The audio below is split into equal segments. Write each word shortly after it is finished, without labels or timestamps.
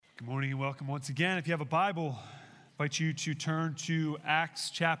Morning and welcome once again. If you have a Bible, I invite you to turn to Acts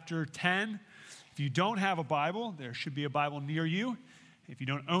chapter 10. If you don't have a Bible, there should be a Bible near you. If you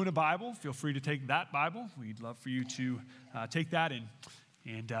don't own a Bible, feel free to take that Bible. We'd love for you to take that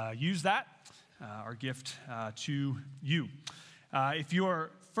and use that, our gift to you. If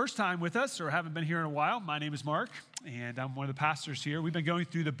you're first time with us or haven't been here in a while, my name is Mark, and I'm one of the pastors here. We've been going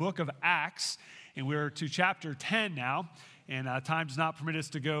through the book of Acts, and we're to chapter 10 now. And time does not permit us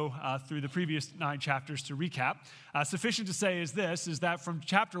to go through the previous 9 chapters to recap. Sufficient to say is that from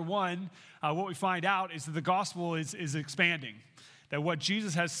chapter 1, what we find out is that the gospel is expanding, that what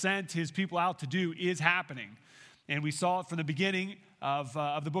Jesus has sent his people out to do is happening. And we saw it from the beginning of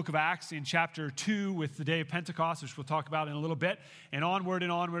the book of Acts in chapter 2 with the day of Pentecost, which we'll talk about in a little bit. And onward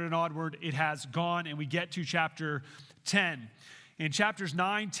and onward and onward, it has gone, and we get to chapter 10. In chapters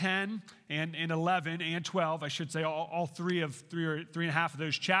 9, 10, and 11, and 12, I should say, all three or and a half of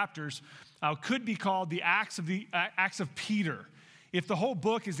those chapters could be called the Acts of Peter. If the whole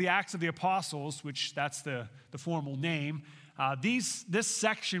book is the Acts of the Apostles, which that's the formal name, this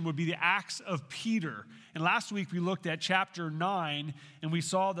section would be the Acts of Peter. And last week we looked at chapter 9, and we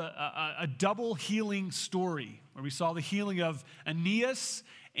saw a double healing story, where we saw the healing of Aeneas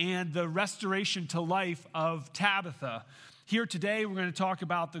and the restoration to life of Tabitha. Here today, we're going to talk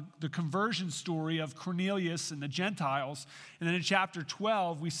about the conversion story of Cornelius and the Gentiles. And then in chapter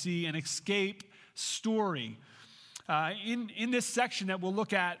 12, we see an escape story. In this section that we'll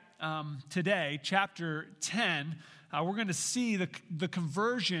look at today, chapter 10, we're going to see the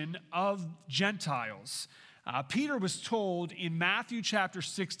conversion of Gentiles. Peter was told in Matthew chapter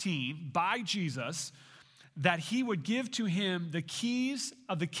 16 by Jesus that he would give to him the keys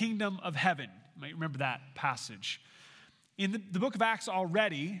of the kingdom of heaven. You might remember that passage. In the book of Acts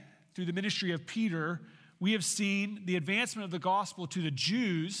already, through the ministry of Peter, we have seen the advancement of the gospel to the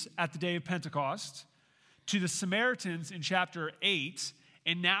Jews at the day of Pentecost, to the Samaritans in chapter 8,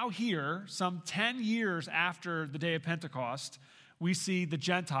 and now here, some 10 years after the day of Pentecost, we see the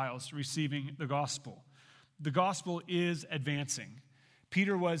Gentiles receiving the gospel. The gospel is advancing.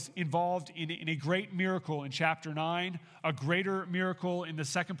 Peter was involved in a great miracle in chapter 9, a greater miracle in the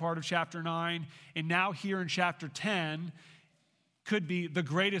second part of chapter 9, and now here in chapter 10 could be the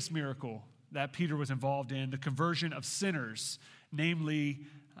greatest miracle that Peter was involved in, the conversion of sinners, namely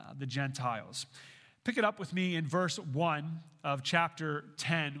the Gentiles. Pick it up with me in verse 1 of chapter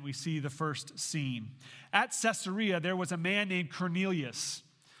 10. We see the first scene. At Caesarea, there was a man named Cornelius,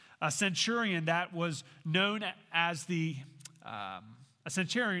 a centurion that was known as a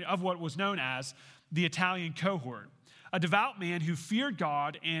centurion of what was known as the Italian cohort, a devout man who feared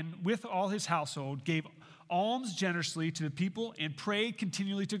God and with all his household gave alms generously to the people and prayed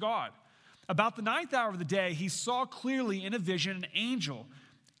continually to God. About the 9th hour of the day, he saw clearly in a vision an angel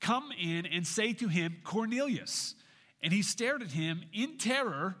come in and say to him, Cornelius. And he stared at him in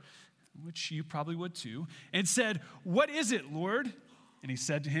terror, which you probably would too, and said, What is it, Lord? And he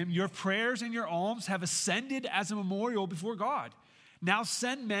said to him, Your prayers and your alms have ascended as a memorial before God. Now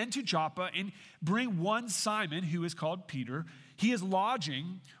send men to Joppa and bring one Simon, who is called Peter. He is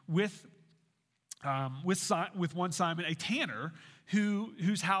lodging with one Simon, a tanner,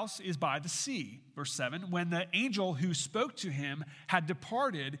 whose house is by the sea. Verse 7, when the angel who spoke to him had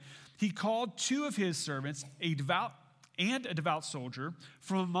departed, he called 2 of his servants, a devout soldier,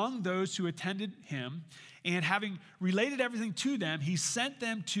 from among those who attended him, and having related everything to them, he sent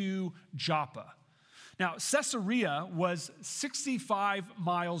them to Joppa. Now, Caesarea was 65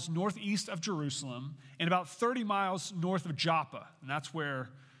 miles northeast of Jerusalem and about 30 miles north of Joppa, and that's where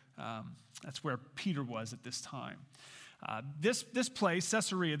Peter was at this time. This place,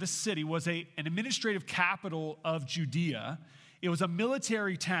 Caesarea, this city, was an administrative capital of Judea. It was a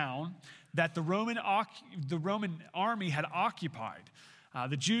military town that the Roman army had occupied.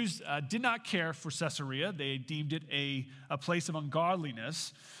 The Jews did not care for Caesarea. They deemed it a place of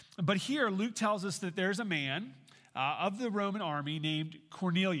ungodliness. But here, Luke tells us that there's a man of the Roman army named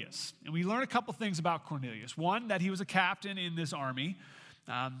Cornelius. And we learn a couple things about Cornelius. One, that he was a captain in this army.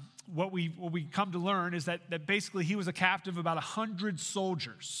 What we come to learn is that basically he was a captain of about 100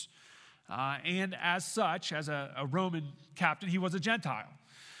 soldiers. And as such, as a Roman captain, he was a Gentile.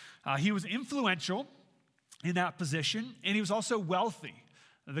 He was influential in that position, and he was also wealthy.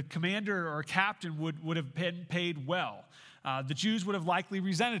 The commander or captain would have been paid well. The Jews would have likely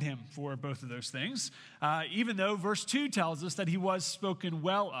resented him for both of those things, even though verse 2 tells us that he was spoken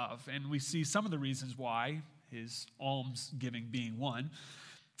well of, and we see some of the reasons why, his alms giving being one.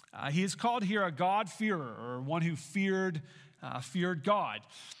 He is called here a God-fearer, or one who feared God,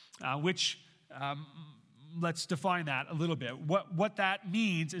 which let's define that a little bit. What that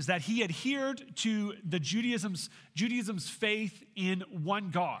means is that he adhered to the Judaism's faith in one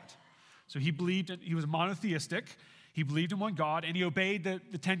God. So he was monotheistic. He believed in one God, and he obeyed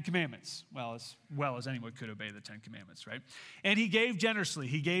the Ten Commandments, well as anyone could obey the Ten Commandments, right? And he gave generously.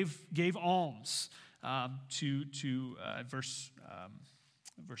 He gave alms.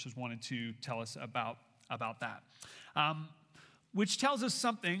 Verses 1 and 2 tell us about that. Which tells us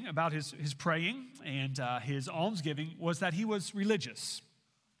something about his praying and his almsgiving was that he was religious.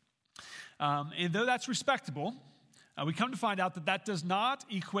 And though that's respectable, we come to find out that does not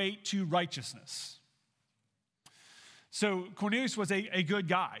equate to righteousness. So Cornelius was a good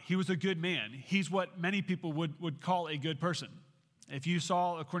guy. He was a good man. He's what many people would call a good person. If you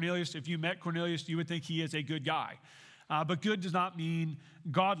met Cornelius, you would think he is a good guy. But good does not mean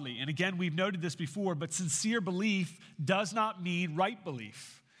godly. And again, we've noted this before, but sincere belief does not mean right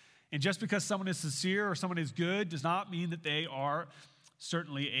belief. And just because someone is sincere or someone is good does not mean that they are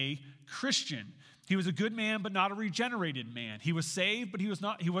certainly a Christian. He was a good man, but not a regenerated man. He was saved, but he was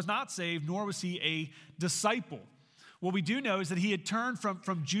not saved, nor was he a disciple. What we do know is that he had turned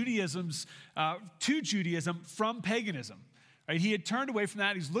from Judaism to Judaism from paganism. Right? He had turned away from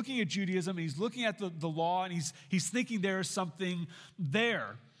that. He's looking at Judaism. He's looking at the law, and he's thinking there is something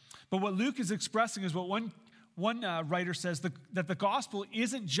there. But what Luke is expressing is what one writer says, that the gospel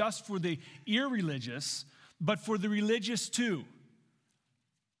isn't just for the irreligious, but for the religious too.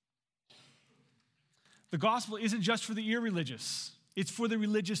 The gospel isn't just for the irreligious. It's for the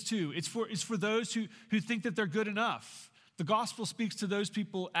religious too. It's for those who think that they're good enough. The gospel speaks to those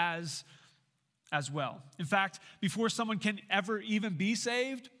people as well. In fact, before someone can ever even be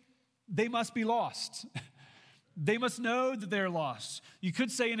saved, they must be lost. They must know that they're lost. You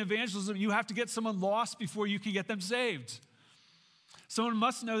could say in evangelism, you have to get someone lost before you can get them saved. Someone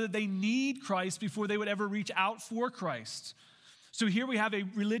must know that they need Christ before they would ever reach out for Christ. So here we have a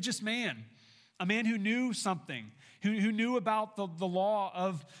religious man, a man who knew something, who knew about the law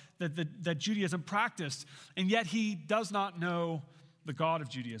of that Judaism practiced, and yet he does not know the God of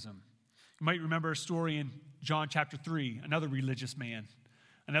Judaism. You might remember a story in John chapter 3, another religious man,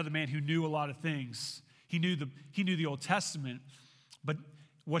 another man who knew a lot of things. He knew the Old Testament, but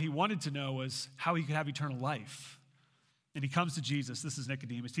what he wanted to know was how he could have eternal life. And he comes to Jesus. This is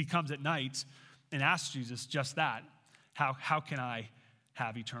Nicodemus. He comes at night and asks Jesus just that. How can I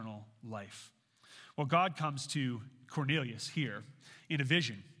have eternal life? Well, God comes to Cornelius here in a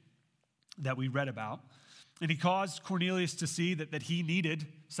vision that we read about. And he caused Cornelius to see that he needed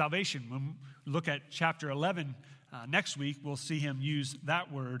salvation. When we look at chapter 11 next week, we'll see him use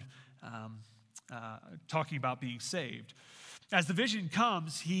that word talking about being saved. As the vision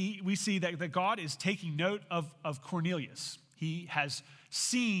comes, we see that God is taking note of Cornelius. He has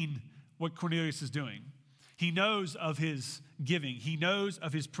seen what Cornelius is doing. He knows of his giving. He knows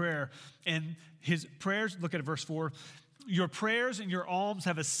of his prayer. And his prayers, look at verse 4, your prayers and your alms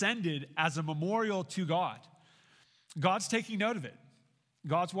have ascended as a memorial to God. God's taking note of it.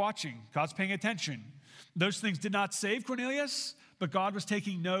 God's watching. God's paying attention. Those things did not save Cornelius, but God was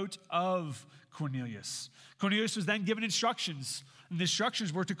taking note of Cornelius. Cornelius was then given instructions, and the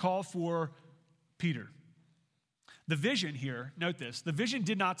instructions were to call for Peter. The vision here, note this, the vision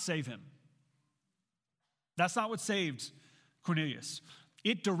did not save him. That's not what saved Cornelius.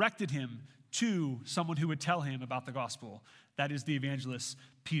 It directed him to someone who would tell him about the gospel. That is the evangelist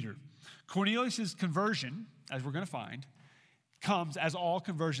Peter. Cornelius' conversion, as we're going to find, comes as all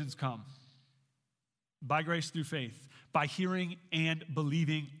conversions come. By grace through faith, by hearing and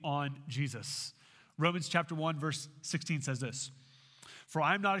believing on Jesus. Romans chapter 1, verse 16 says this, for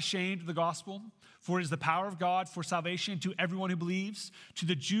I am not ashamed of the gospel, for it is the power of God for salvation to everyone who believes, to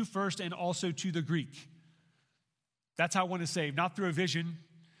the Jew first and also to the Greek. That's how one is saved, not through a vision,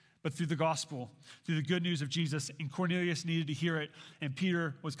 but through the gospel, through the good news of Jesus. And Cornelius needed to hear it, and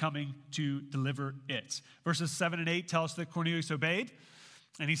Peter was coming to deliver it. Verses 7 and 8 tell us that Cornelius obeyed,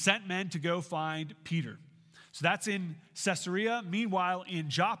 and he sent men to go find Peter. So that's in Caesarea. Meanwhile, in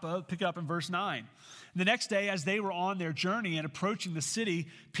Joppa, pick it up in verse 9. The next day, as they were on their journey and approaching the city,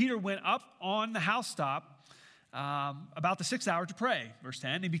 Peter went up on the housetop about the 6th hour to pray. Verse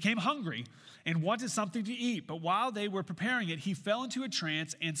 10, he became hungry and wanted something to eat. But while they were preparing it, he fell into a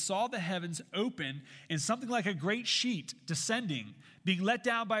trance and saw the heavens open and something like a great sheet descending, being let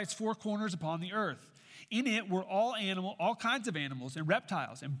down by its four corners upon the earth. In it were all kinds of animals and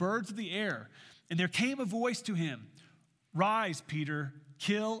reptiles and birds of the air. And there came a voice to him, rise, Peter,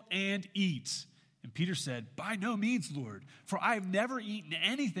 kill and eat. And Peter said, by no means, Lord, for I have never eaten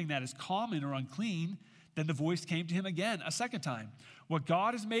anything that is common or unclean. Then the voice came to him again a second time. What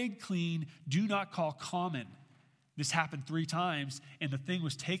God has made clean, do not call common. This happened 3 times, and the thing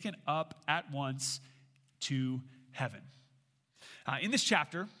was taken up at once to heaven. In this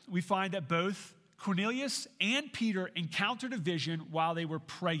chapter, we find that both Cornelius and Peter encountered a vision while they were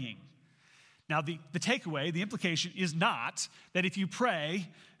praying. Now, the takeaway, the implication is not that if you pray,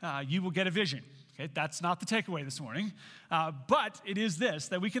 you will get a vision. Okay, that's not the takeaway this morning. But it is this,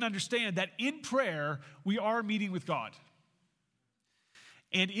 that we can understand that in prayer, we are meeting with God.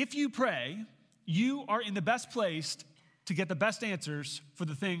 And if you pray, you are in the best place to get the best answers for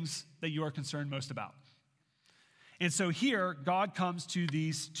the things that you are concerned most about. And so here, God comes to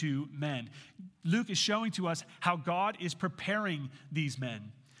these 2 men. Luke is showing to us how God is preparing these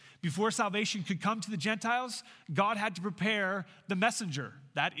men. Before salvation could come to the Gentiles, God had to prepare the messenger,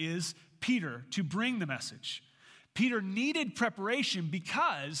 that is Peter, to bring the message. Peter needed preparation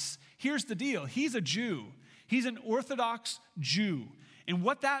because, here's the deal, he's a Jew. He's an Orthodox Jew. And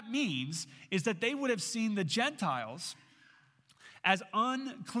what that means is that they would have seen the Gentiles as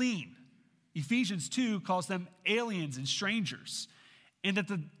unclean. Ephesians 2 calls them aliens and strangers. And that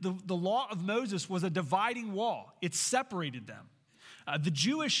the law of Moses was a dividing wall. It separated them. The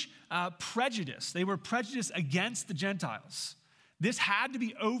Jewish prejudice, they were prejudiced against the Gentiles. This had to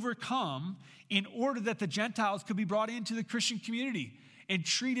be overcome in order that the Gentiles could be brought into the Christian community and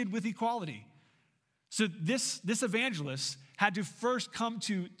treated with equality. So this evangelist had to first come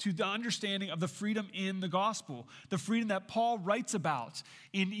to the understanding of the freedom in the gospel, the freedom that Paul writes about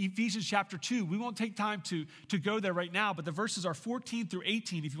in Ephesians chapter 2. We won't take time to go there right now, but the verses are 14 through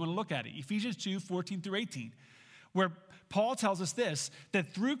 18 if you want to look at it. Ephesians 2, 14 through 18, where Paul tells us this,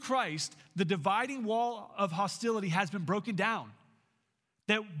 that through Christ, the dividing wall of hostility has been broken down.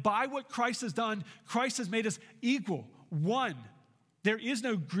 That by what Christ has done, Christ has made us equal, one. There is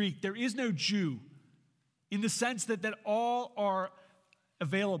no Greek, there is no Jew, in the sense that all are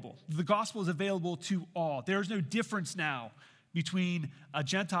available. The gospel is available to all. There is no difference now between a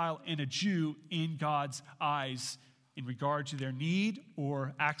Gentile and a Jew in God's eyes in regard to their need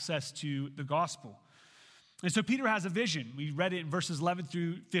or access to the gospel. And so Peter has a vision. We read it in verses 11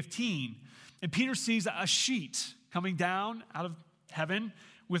 through 15. And Peter sees a sheet coming down out of heaven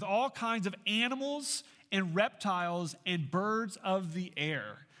with all kinds of animals and reptiles and birds of the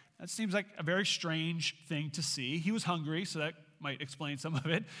air. That seems like a very strange thing to see. He was hungry, so that might explain some of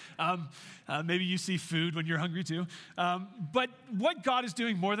it. Maybe you see food when you're hungry too. But what God is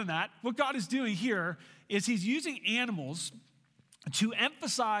doing more than that, what God is doing here is he's using animals to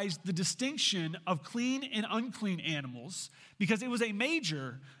emphasize the distinction of clean and unclean animals, because it was a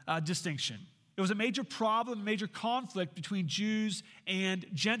major distinction. It was a major problem, a major conflict between Jews and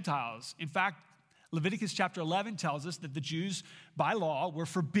Gentiles. In fact, Leviticus chapter 11 tells us that the Jews, by law, were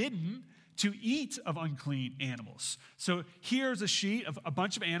forbidden to eat of unclean animals. So here's a sheet of a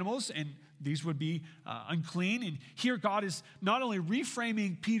bunch of animals, and these would be unclean. And here God is not only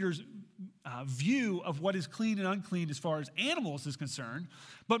reframing Peter's view of what is clean and unclean as far as animals is concerned,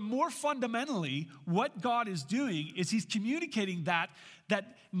 but more fundamentally, what God is doing is he's communicating that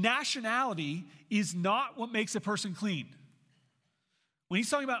nationality is not what makes a person clean. When he's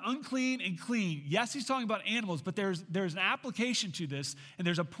talking about unclean and clean, yes, he's talking about animals, but there's an application to this, and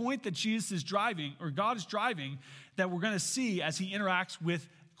there's a point that Jesus is driving, or God is driving, that we're going to see as he interacts with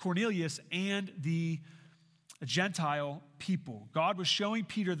Cornelius and the Gentile people. God was showing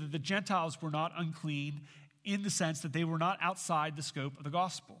Peter that the Gentiles were not unclean in the sense that they were not outside the scope of the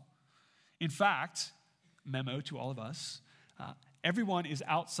gospel. In fact, memo to all of us, everyone is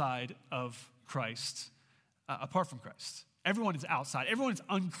outside of Christ, apart from Christ. Everyone is outside. Everyone is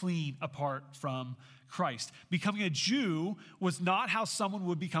unclean apart from Christ. Becoming a Jew was not how someone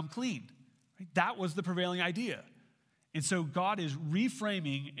would become clean. Right? That was the prevailing idea. And so God is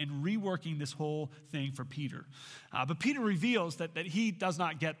reframing and reworking this whole thing for Peter. But Peter reveals that he does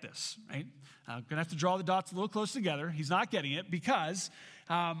not get this. Right? I'm going to have to draw the dots a little close together. He's not getting it because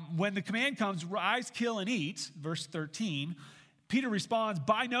when the command comes, rise, kill, and eat, verse 13, Peter responds,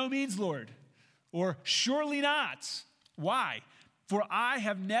 by no means, Lord, or surely not. Why? For I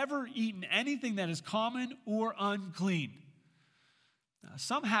have never eaten anything that is common or unclean. Now,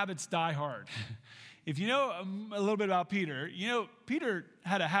 some habits die hard. If you know a little bit about Peter, you know Peter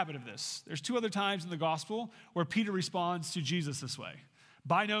had a habit of this. There's 2 other times in the gospel where Peter responds to Jesus this way.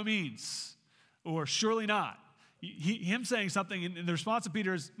 By no means, or surely not. Him saying something, and the response of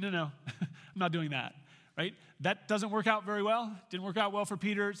Peter is, no, I'm not doing that. Right? That doesn't work out very well. Didn't work out well for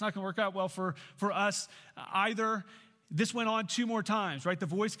Peter. It's not going to work out well for us either. This went on 2 more times, right? The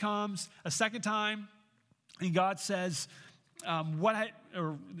voice comes a second time, and God says,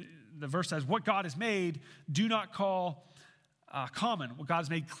 the verse says, what God has made, do not call common. What God has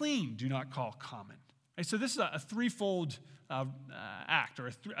made clean, do not call common. Right? So this is a threefold act,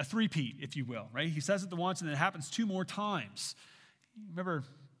 or a three-peat, if you will. Right? He says it once, and then it happens 2 more times. Remember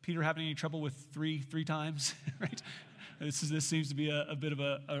Peter having any trouble with three times? Right? This seems to be a bit of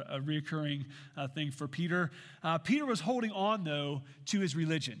a reoccurring thing for Peter. Peter was holding on, though, to his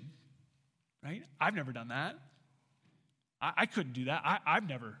religion. Right? I've never done that. I couldn't do that. I've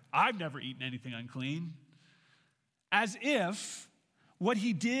never eaten anything unclean. As if what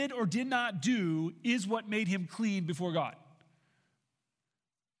he did or did not do is what made him clean before God.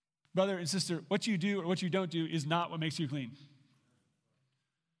 Brother and sister, what you do or what you don't do is not what makes you clean.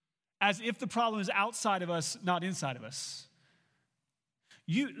 As if the problem is outside of us, not inside of us.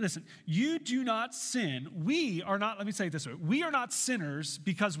 Listen, you do not sin. Let me say it this way. We are not sinners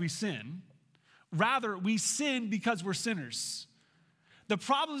because we sin. Rather, we sin because we're sinners. The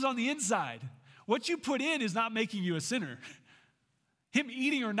problem is on the inside. What you put in is not making you a sinner. Him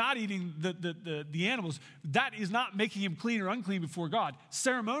eating or not eating the animals, that is not making him clean or unclean before God.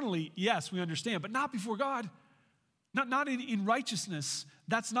 Ceremonially, yes, we understand, but not before God. Not in righteousness.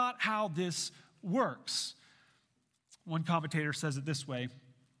 That's not how this works. One commentator says it this way.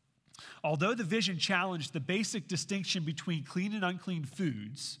 Although the vision challenged the basic distinction between clean and unclean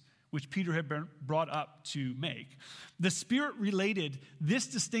foods, which Peter had been brought up to make, the Spirit related this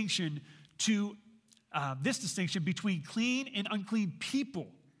distinction to between clean and unclean people.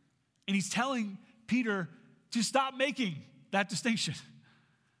 And he's telling Peter to stop making that distinction.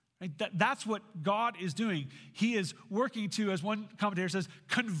 Right? That's what God is doing. He is working to, as one commentator says,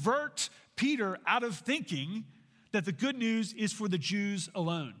 convert Peter out of thinking that the good news is for the Jews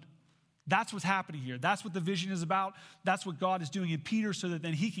alone. That's what's happening here. That's what the vision is about. That's what God is doing in Peter so that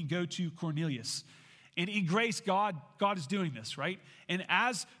then he can go to Cornelius. And in grace, God is doing this, right? And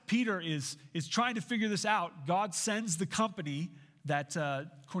as Peter is trying to figure this out, God sends the company that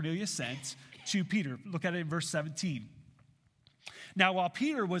Cornelius sent to Peter. Look at it in verse 17. Now, while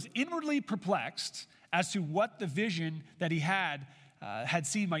Peter was inwardly perplexed as to what the vision that he had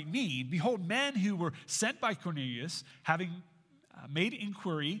seen might mean, behold, men who were sent by Cornelius, having made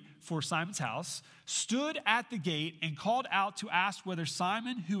inquiry for Simon's house, stood at the gate and called out to ask whether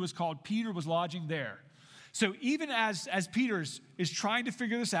Simon, who was called Peter, was lodging there. So even as Peter is trying to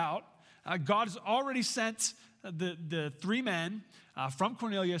figure this out, God has already sent the 3 men from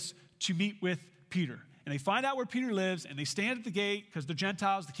Cornelius to meet with Peter. And they find out where Peter lives, and they stand at the gate because they're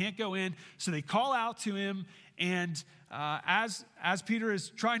Gentiles, they can't go in. So they call out to him, and as Peter is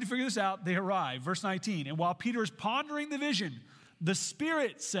trying to figure this out, they arrive. Verse 19, and while Peter is pondering the vision, the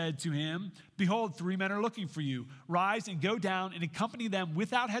Spirit said to him, behold, 3 men are looking for you. Rise and go down and accompany them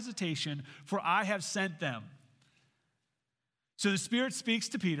without hesitation, for I have sent them. So the Spirit speaks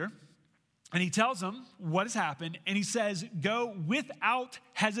to Peter, and he tells him what has happened, and he says, go without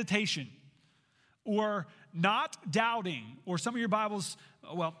hesitation, or not doubting, or some of your Bibles,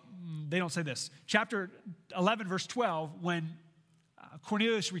 well, they don't say this. Chapter 11, verse 12, when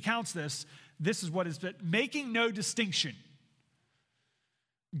Cornelius recounts this is what is making no distinction.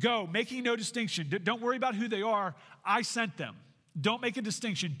 Go, making no distinction. Don't worry about who they are. I sent them. Don't make a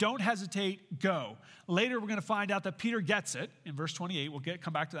distinction. Don't hesitate. Go. Later, we're going to find out that Peter gets it in verse 28. We'll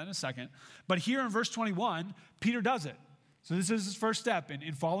come back to that in a second. But here in verse 21, Peter does it. So this is his first step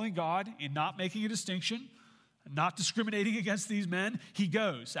in following God, in not making a distinction, not discriminating against these men. He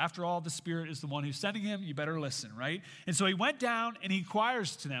goes. After all, the Spirit is the one who's sending him. You better listen, right? And so he went down and he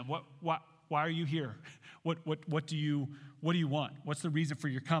inquires to them, why are you here? What do you want? What's the reason for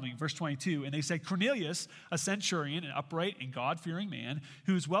your coming? Verse 22, and they say, Cornelius, a centurion, an upright and God-fearing man,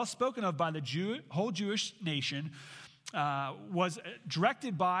 who is well spoken of by the whole Jewish nation, was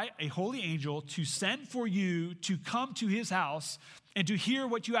directed by a holy angel to send for you to come to his house and to hear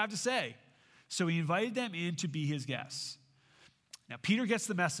what you have to say. So he invited them in to be his guests. Now, Peter gets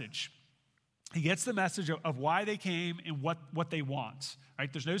the message. He gets the message of why they came and what they want.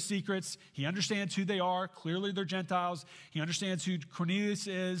 Right? There's no secrets. He understands who they are. Clearly, they're Gentiles. He understands who Cornelius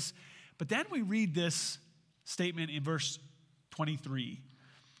is. But then we read this statement in verse 23.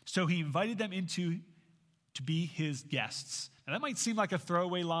 So he invited them to be his guests. Now, that might seem like a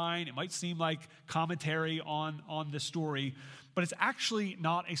throwaway line. It might seem like commentary on the story, but it's actually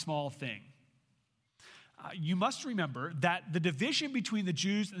not a small thing. You must remember that the division between the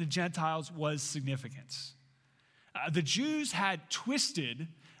Jews and the Gentiles was significant. The Jews had twisted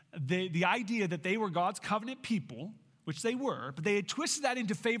the idea that they were God's covenant people, which they were, but they had twisted that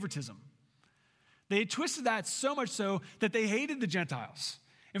into favoritism. They had twisted that so much so that they hated the Gentiles.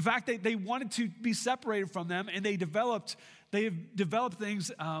 In fact, they wanted to be separated from them, and they developed They have developed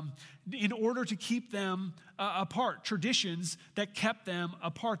things in order to keep them apart, traditions that kept them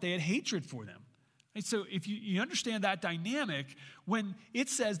apart. They had hatred for them. And so if you understand that dynamic, when it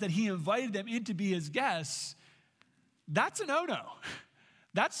says that he invited them in to be his guests, that's a no-no.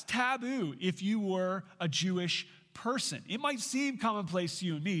 That's taboo if you were a Jewish person. It might seem commonplace to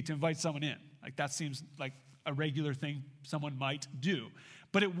you and me to invite someone in. Like that seems like a regular thing someone might do.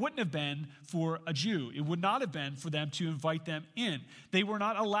 But it wouldn't have been for a Jew. It would not have been for them to invite them in. They were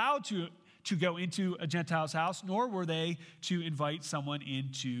not allowed to go into a Gentile's house, nor were they to invite someone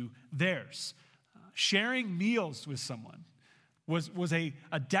into theirs. Sharing meals with someone was a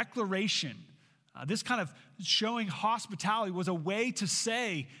declaration. This kind of showing hospitality was a way to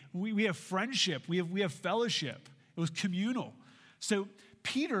say we have friendship, we have fellowship. It was communal. So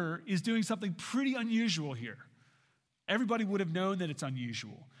Peter is doing something pretty unusual here. Everybody would have known that it's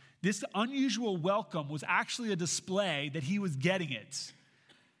unusual. This unusual welcome was actually a display that he was getting it.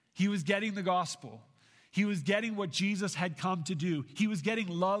 He was getting the gospel. He was getting what Jesus had come to do. He was getting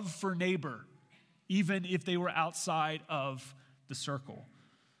love for neighbor, even if they were outside of the circle.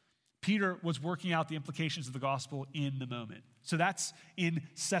 Peter was working out the implications of the gospel in the moment. So that's in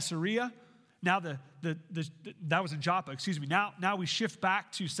Caesarea. Now that was in Joppa, excuse me. Now we shift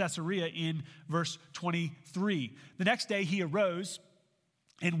back to Caesarea in verse 23. The next day he arose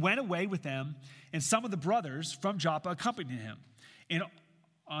and went away with them, and some of the brothers from Joppa accompanied him. And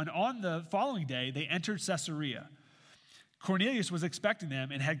on the following day they entered Caesarea. Cornelius was expecting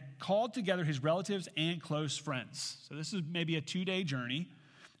them and had called together his relatives and close friends. So this is maybe a 2-day journey.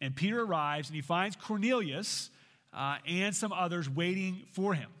 And Peter arrives and he finds Cornelius and some others waiting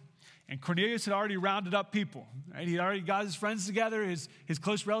for him. And Cornelius had already rounded up people, right? He already got his friends together, his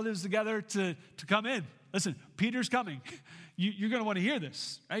close relatives together to come in. Listen, Peter's coming. You're going to want to hear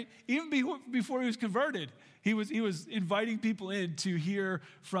this, right? Even before he was converted, he was inviting people in to hear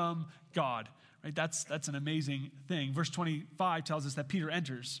from God, right? That's an amazing thing. Verse 25 tells us that Peter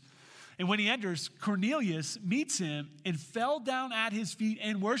enters. And when he enters, Cornelius meets him and fell down at his feet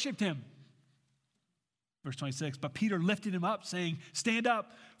and worshiped him. Verse 26, but Peter lifted him up, saying, stand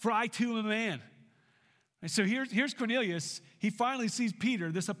up, for I too am a man. And so here's Cornelius. He finally sees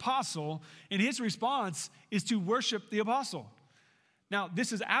Peter, this apostle, and his response is to worship the apostle. Now,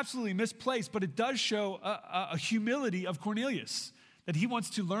 this is absolutely misplaced, but it does show a humility of Cornelius, that he wants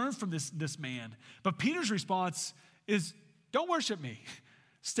to learn from this man. But Peter's response is, don't worship me.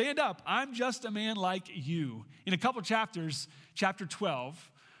 Stand up. I'm just a man like you. In a couple chapters, chapter 12,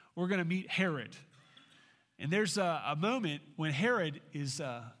 we're going to meet Herod. And there's a moment when Herod is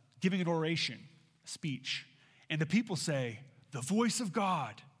giving an oration, a speech, and the people say, the voice of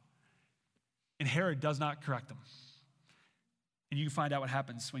God. And Herod does not correct them. And you can find out what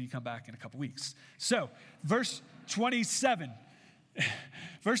happens when you come back in a couple weeks. So, verse 27.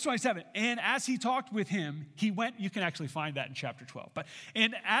 Verse 27, and as he talked with him, he went, you can actually find that in chapter 12,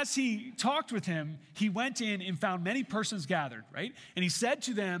 and as he talked with him, he went in and found many persons gathered, right? And he said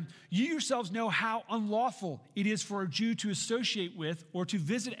to them, you yourselves know how unlawful it is for a Jew to associate with or to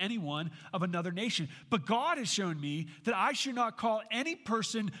visit anyone of another nation. But God has shown me that I should not call any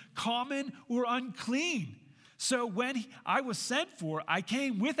person common or unclean. So when I was sent for, I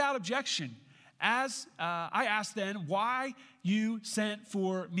came without objection. As I asked then, why you sent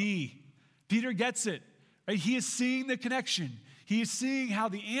for me? Peter gets it, right? He is seeing the connection. He is seeing how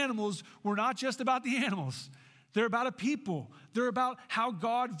the animals were not just about the animals. They're about a people. They're about how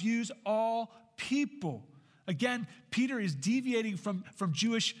God views all people. Again, Peter is deviating from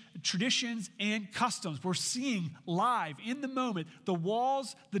Jewish traditions and customs. We're seeing live in the moment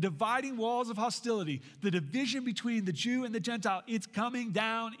the dividing walls of hostility, the division between the Jew and the Gentile. It's coming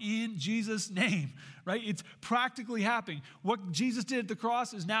down in Jesus' name, right? It's practically happening. What Jesus did at the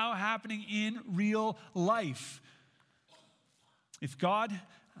cross is now happening in real life. If God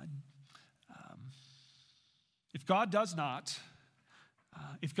does not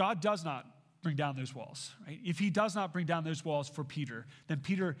bring down those walls, right? If he does not bring down those walls for Peter, then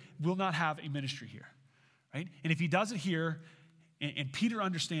Peter will not have a ministry here, right? And if he does it here and Peter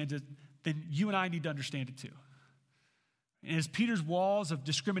understands it, then you and I need to understand it too. And as Peter's walls of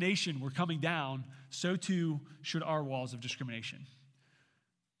discrimination were coming down, so too should our walls of discrimination.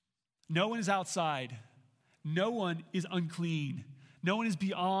 No one is outside. No one is unclean. No one is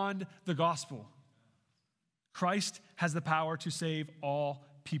beyond the gospel. Christ has the power to save all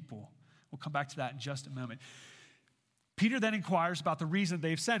people. We'll come back to that in just a moment. Peter then inquires about the reason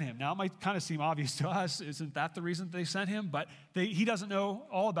they've sent him. Now, it might kind of seem obvious to us. Isn't that the reason they sent him? But he doesn't know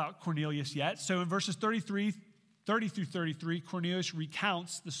all about Cornelius yet. So in verses 30 through 33, Cornelius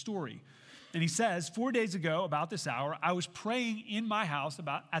recounts the story. And he says, 4 days ago, about this hour, I was praying in my house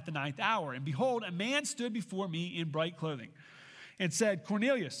at the 9th hour. And behold, a man stood before me in bright clothing and said,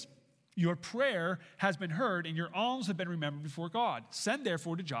 Cornelius, your prayer has been heard, and your alms have been remembered before God. Send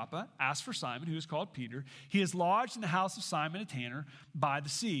therefore to Joppa, ask for Simon, who is called Peter. He is lodged in the house of Simon a tanner by the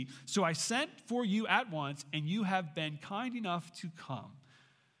sea. So I sent for you at once, and you have been kind enough to come.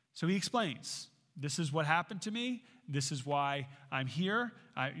 So he explains, this is what happened to me. This is why I'm here,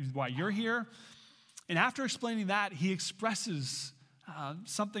 why you're here. And after explaining that, he expresses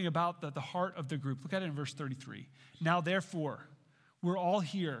something about the heart of the group. Look at it in verse 33. Now, therefore, we're all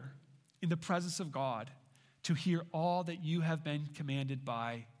here in the presence of God to hear all that you have been commanded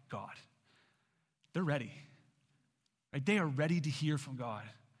by God. They're ready. Right? They are ready to hear from God.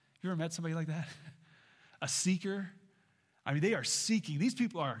 You ever met somebody like that? A seeker? I mean, they are seeking. These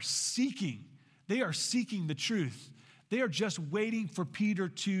people are seeking. They are seeking the truth. They are just waiting for Peter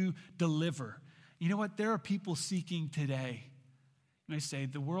to deliver. You know what? There are people seeking today. And I say,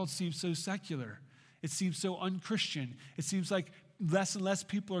 the world seems so secular. It seems so unchristian. It seems like less and less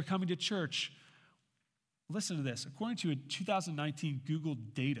people are coming to church. Listen to this. According to a 2019 Google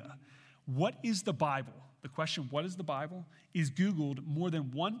data, what is the Bible? The question, what is the Bible, is Googled more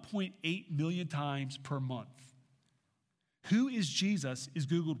than 1.8 million times per month. Who is Jesus is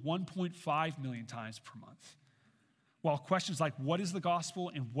Googled 1.5 million times per month. While questions like what is the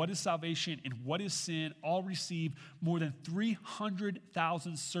gospel and what is salvation and what is sin all receive more than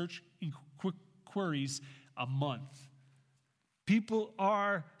 300,000 search queries a month. People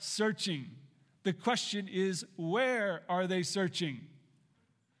are searching. The question is, where are they searching?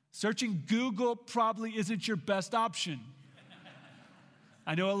 Searching Google probably isn't your best option.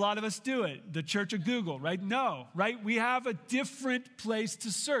 I know a lot of us do it, the church of Google, right? No, right? We have a different place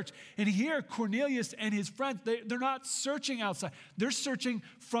to search. And here, Cornelius and his friends, they're not searching outside. They're searching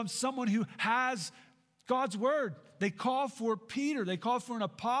from someone who has God's word. They call for Peter. They call for an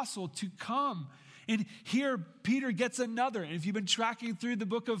apostle to come. And here, Peter gets another. And if you've been tracking through the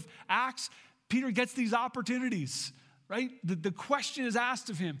book of Acts, Peter gets these opportunities. Right? The question is asked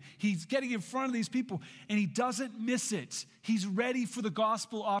of him. He's getting in front of these people, and he doesn't miss it. He's ready for the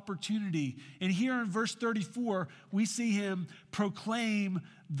gospel opportunity. And here in verse 34, we see him proclaim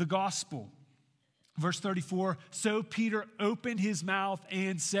the gospel. Verse 34, so Peter opened his mouth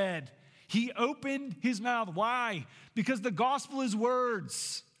and said. He opened his mouth. Why? Because the gospel is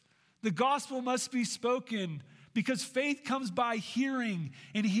words. The gospel must be spoken. Because faith comes by hearing,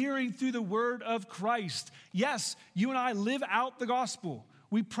 and hearing through the word of Christ. Yes, you and I live out the gospel.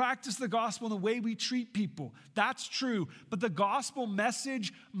 We practice the gospel in the way we treat people. That's true. But the gospel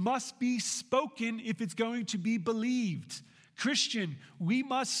message must be spoken if it's going to be believed. Christian, we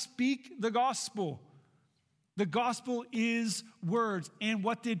must speak the gospel. The gospel is words. And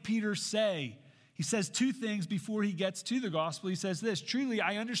what did Peter say? He says two things before he gets to the gospel. He says this, truly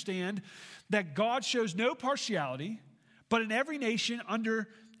I understand that God shows no partiality, but in every nation under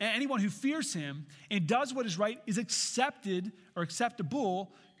anyone who fears him and does what is right is accepted or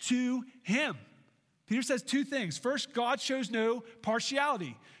acceptable to him. Peter says two things. First, God shows no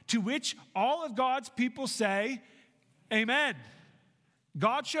partiality, to which all of God's people say, amen.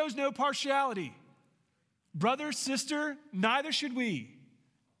 God shows no partiality. Brother, sister, neither should we.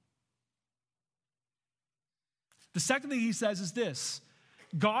 The second thing he says is this,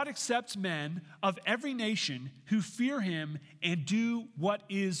 God accepts men of every nation who fear him and do what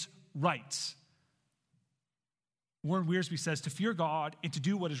is right. Warren Wiersbe says to fear God and to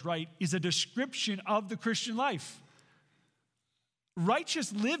do what is right is a description of the Christian life.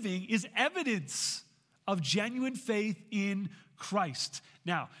 Righteous living is evidence of genuine faith in Christ.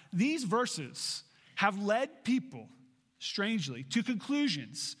 Now, these verses have led people, strangely, to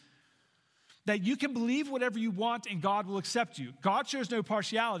conclusions that you can believe whatever you want and God will accept you. God shows no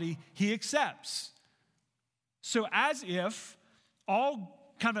partiality, he accepts. So as if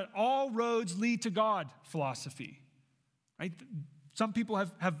all roads lead to God philosophy, right? Some people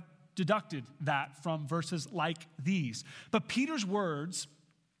have deducted that from verses like these. But Peter's words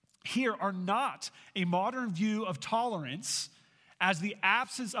here are not a modern view of tolerance as the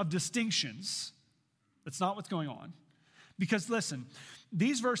absence of distinctions. That's not what's going on. Because listen,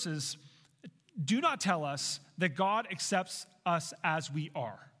 these verses do not tell us that God accepts us as we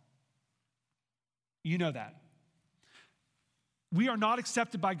are. You know that. We are not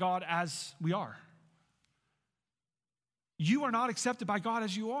accepted by God as we are. You are not accepted by God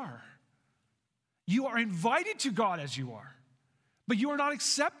as you are. You are invited to God as you are, but you are not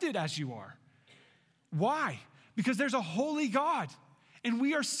accepted as you are. Why? Because there's a holy God, and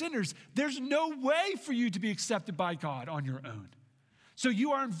we are sinners. There's no way for you to be accepted by God on your own. So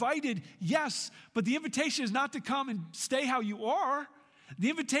you are invited, yes, but the invitation is not to come and stay how you are. The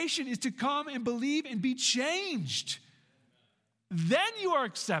invitation is to come and believe and be changed. Then you are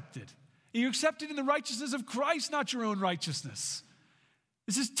accepted. You're accepted in the righteousness of Christ, not your own righteousness.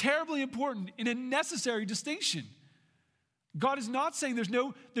 This is terribly important and a necessary distinction. God is not saying there's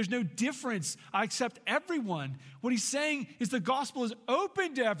no difference. I accept everyone. What he's saying is the gospel is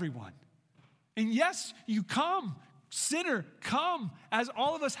open to everyone. And yes, you come, sinner, come, as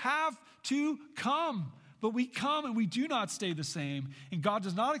all of us have to come. But we come and we do not stay the same. And God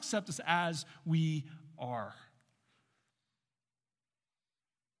does not accept us as we are.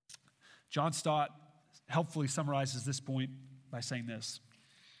 John Stott helpfully summarizes this point by saying this.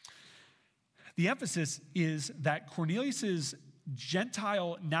 The emphasis is that Cornelius'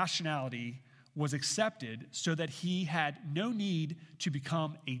 Gentile nationality was accepted so that he had no need to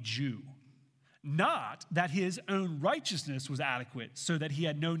become a Jew. Not that his own righteousness was adequate so that he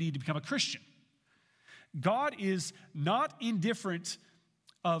had no need to become a Christian. God is not indifferent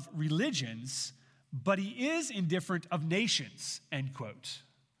of religions, but he is indifferent of nations, end quote.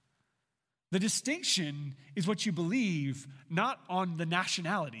 The distinction is what you believe, not on the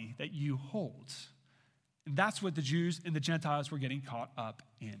nationality that you hold. And that's what the Jews and the Gentiles were getting caught up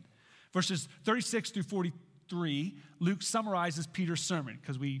in. Verses 36 through 43, Luke summarizes Peter's sermon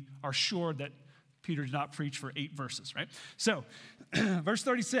because we are sure that Peter did not preach for 8 verses, right? So, verse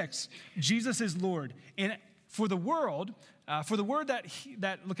 36, Jesus is Lord. And for the word look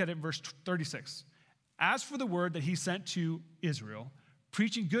at it in verse 36. As for the word that he sent to Israel,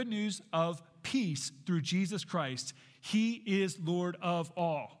 preaching good news of peace through Jesus Christ, he is Lord of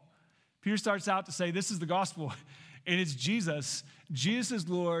all. Peter starts out to say, this is the gospel, and it's Jesus. Jesus is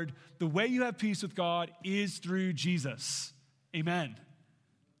Lord. The way you have peace with God is through Jesus. Amen.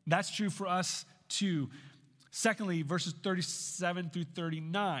 That's true for us too. Secondly, verses 37 through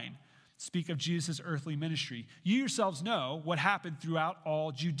 39 speak of Jesus' earthly ministry. You yourselves know what happened throughout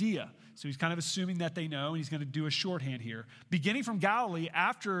all Judea. So he's kind of assuming that they know, and he's going to do a shorthand here. Beginning from Galilee,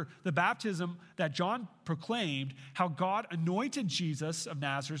 after the baptism that John proclaimed, how God anointed Jesus of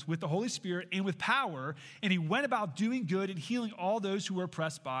Nazareth with the Holy Spirit and with power, and he went about doing good and healing all those who were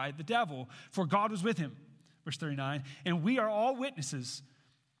oppressed by the devil, for God was with him. Verse 39, and we are all witnesses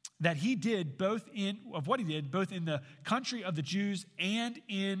that he did both in the country of the Jews and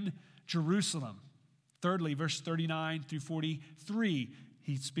in Jerusalem. Thirdly, verse 39 through 43,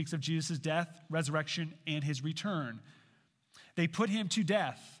 he speaks of Jesus' death, resurrection, and his return. They put him to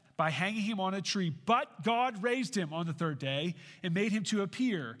death by hanging him on a tree, but God raised him on the third day and made him to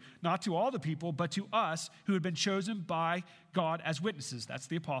appear, not to all the people, but to us who had been chosen by God as witnesses. That's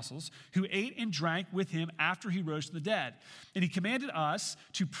the apostles, who ate and drank with him after he rose from the dead. And he commanded us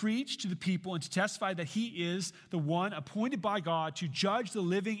to preach to the people and to testify that he is the one appointed by God to judge the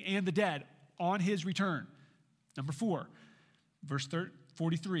living and the dead on his return. Number 4, verse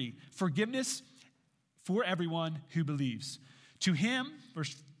 43, forgiveness for everyone who believes. To him,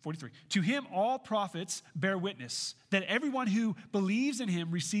 verse 43, to him all prophets bear witness that everyone who believes in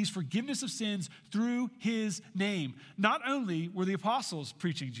him receives forgiveness of sins through his name. Not only were the apostles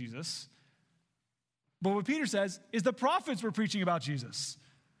preaching Jesus, but what Peter says is the prophets were preaching about Jesus,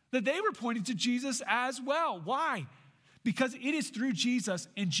 that they were pointing to Jesus as well. Why? Because it is through Jesus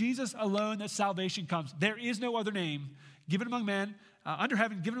and Jesus alone that salvation comes. There is no other name given among men, under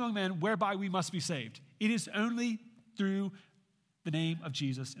heaven, given among men, whereby we must be saved. It is only through the name of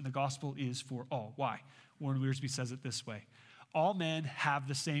Jesus, and the gospel is for all. Why? Warren Wiersbe says it this way: all men have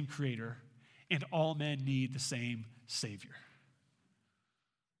the same creator, and all men need the same Savior.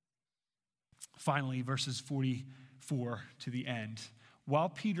 Finally, verses 44 to the end. While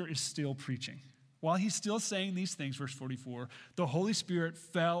Peter is still preaching, while he's still saying these things, verse 44, the Holy Spirit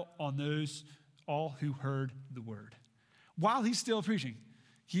fell on those all who heard the word. While he's still preaching.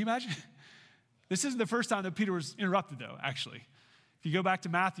 Can you imagine? This isn't the first time that Peter was interrupted, though, actually. If you go back to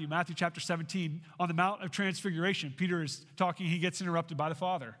Matthew chapter 17, on the Mount of Transfiguration, Peter is talking, he gets interrupted by the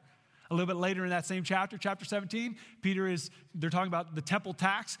Father. A little bit later in that same chapter 17, they're talking about the temple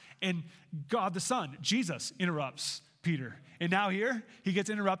tax, and God the Son, Jesus, interrupts Peter. And now here, he gets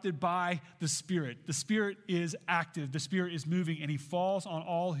interrupted by the Spirit. The Spirit is active, the Spirit is moving, and he falls on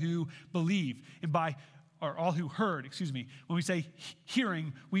all who believe, or all who heard, When we say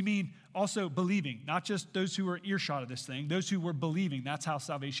hearing, we mean also believing, not just those who were earshot of this thing, those who were believing. That's how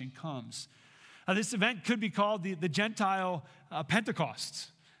salvation comes. This event could be called the Gentile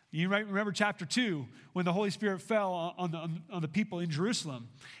Pentecost. You might remember chapter 2, when the Holy Spirit fell on the people in Jerusalem,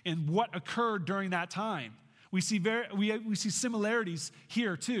 and what occurred during that time. We see similarities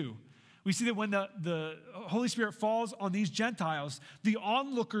here too. We see that when the Holy Spirit falls on these Gentiles, the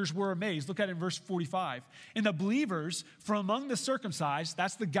onlookers were amazed. Look at it in verse 45. And the believers from among the circumcised,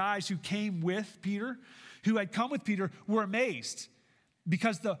 that's the guys who came with Peter, who had come with Peter, were amazed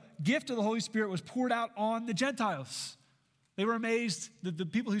because the gift of the Holy Spirit was poured out on the Gentiles. They were amazed. The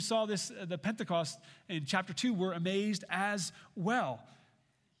people who saw this, the Pentecost in chapter 2, were amazed as well.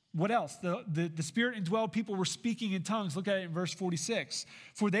 What else? The Spirit indwelled people were speaking in tongues. Look at it in verse 46.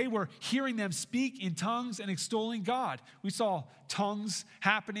 For they were hearing them speak in tongues and extolling God. We saw tongues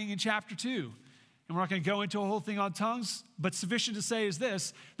happening in chapter 2. And we're not going to go into a whole thing on tongues, but sufficient to say is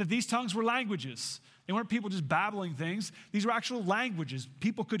this, that these tongues were languages. They weren't people just babbling things. These were actual languages.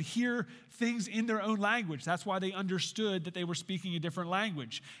 People could hear things in their own language. That's why they understood that they were speaking a different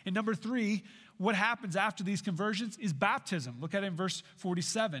language. And number 3, what happens after these conversions is baptism. Look at it in verse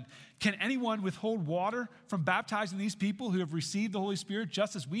 47. Can anyone withhold water from baptizing these people who have received the Holy Spirit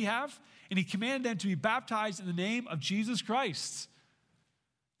just as we have? And he commanded them to be baptized in the name of Jesus Christ.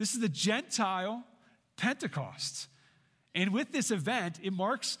 This is the Gentile Pentecost. And with this event, it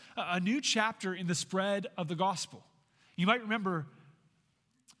marks a new chapter in the spread of the gospel. You might remember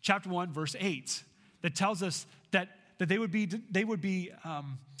chapter 1, verse 8, that tells us that they would be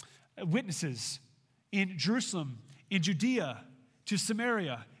witnesses in Jerusalem, in Judea, to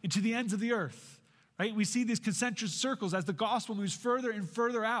Samaria, and to the ends of the earth. Right? We see these concentric circles as the gospel moves further and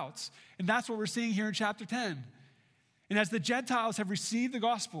further out. And that's what we're seeing here in chapter 10. And as the Gentiles have received the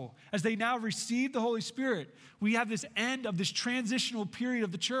gospel, as they now receive the Holy Spirit, we have this end of this transitional period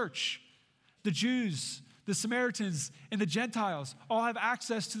of the church. The Jews, the Samaritans, and the Gentiles all have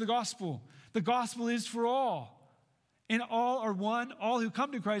access to the gospel. The gospel is for all. And all are one, all who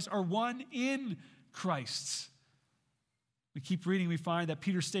come to Christ are one in Christ. We keep reading, we find that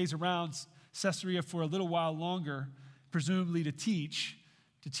Peter stays around Caesarea for a little while longer, presumably to teach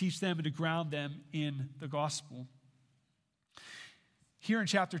them and to ground them in the gospel. Here in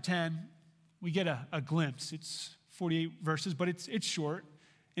chapter 10, we get a glimpse. It's 48 verses, but it's short.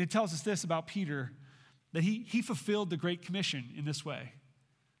 And it tells us this about Peter, that he fulfilled the Great Commission in this way.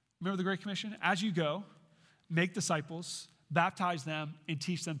 Remember the Great Commission? As you go, make disciples, baptize them, and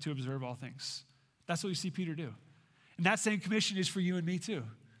teach them to observe all things. That's what we see Peter do. And that same commission is for you and me too.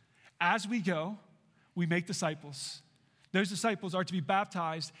 As we go, we make disciples. Those disciples are to be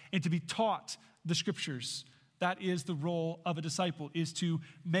baptized and to be taught the scriptures. That is the role of a disciple, is to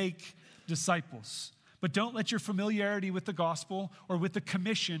make disciples. But don't let your familiarity with the gospel or with the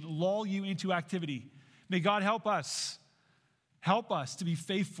commission lull you into activity. May God help us to be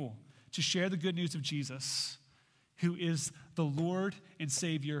faithful to share the good news of Jesus, who is the Lord and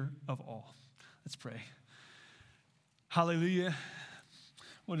Savior of all. Let's pray. Hallelujah.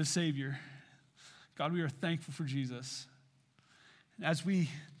 What a Savior. God, we are thankful for Jesus. As we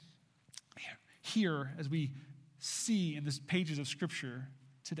hear, as we see in the pages of Scripture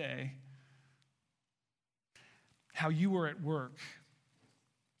today, how you were at work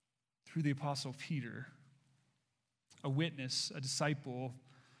through the Apostle Peter, a witness, a disciple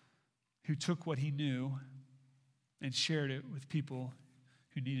who took what he knew and shared it with people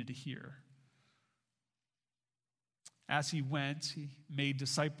who needed to hear. As he went, he made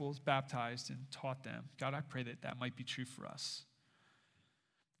disciples, baptized, and taught them. God, I pray that might be true for us.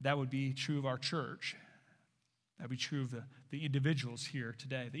 That would be true of our church. That would be true of the individuals here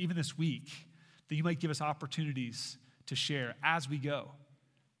today. That even this week, that you might give us opportunities to share as we go.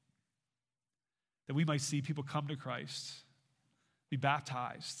 That we might see people come to Christ, be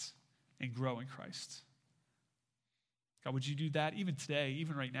baptized, and grow in Christ. God, would you do that even today,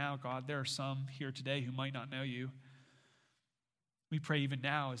 even right now, God? There are some here today who might not know you. We pray even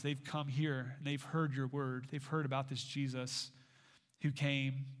now as they've come here and they've heard your word, they've heard about this Jesus who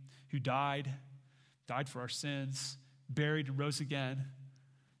came, who died for our sins, buried and rose again,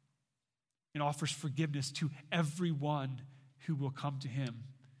 and offers forgiveness to everyone who will come to him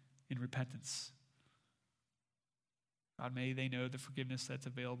in repentance. God, may they know the forgiveness that's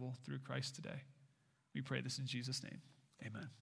available through Christ today. We pray this in Jesus' name. Amen.